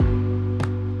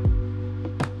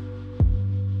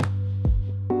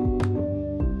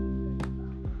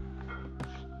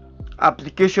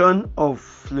Application of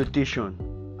flotation.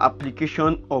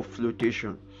 Application of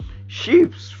flotation.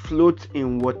 Ships float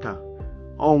on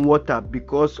water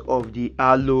because of the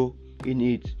halo in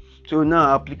it. So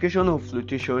now application of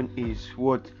flotation is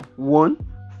what? One,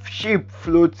 ship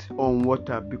floats on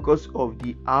water because of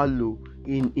the halo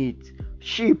in it.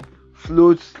 Ship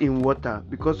floats in water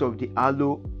because of the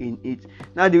halo in it.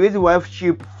 Now the reason why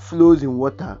ship floats in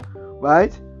water,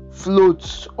 right?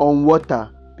 Floats on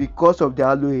water because of the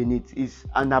halo in it is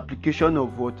an application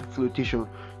of what? Flotation.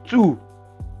 2,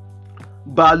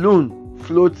 balloon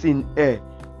floats in air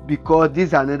because this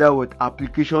is another what?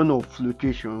 Application of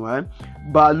flotation, right?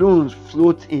 Balloons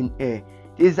float in air.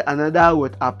 This is another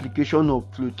what? Application of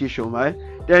flotation, right?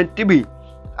 Then 3,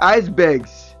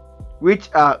 icebergs, which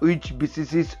are huge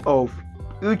pieces of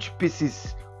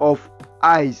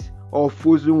ice or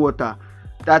frozen water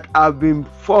that have been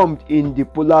formed in the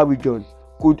polar region,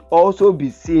 could also be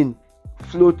seen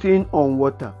floating on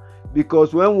water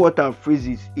because when water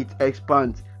freezes, it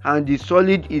expands and the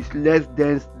solid is less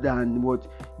dense than what?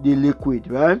 The liquid,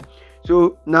 right?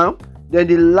 So now then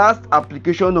the last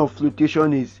application of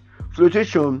flotation is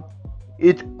flotation.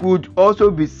 It could also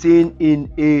be seen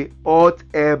in a hot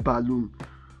air balloon.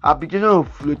 Application of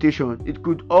flotation, it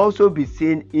could also be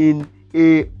seen in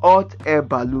a hot air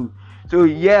balloon. So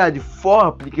here are the 4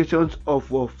 applications of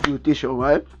flotation,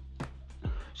 right?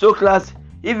 So class,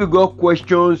 if you got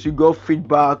questions, you got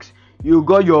feedbacks, you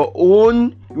got your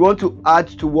own, you want to add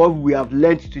to what we have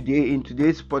learned today in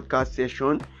today's podcast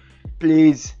session,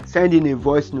 please send in a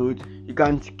voice note. You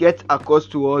can get across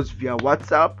to us via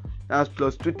WhatsApp. That's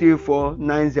 +234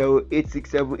 90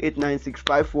 867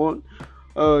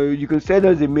 you can send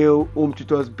us a mail,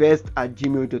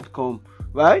 hometutorsbest@gmail.com,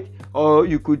 right? Or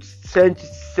you could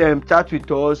chat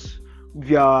with us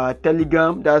via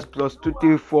Telegram. That's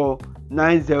 +234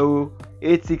 90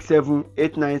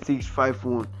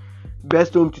 867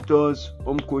 Best Home Tutors,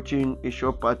 home coaching, a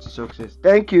short path to success.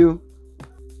 Thank you.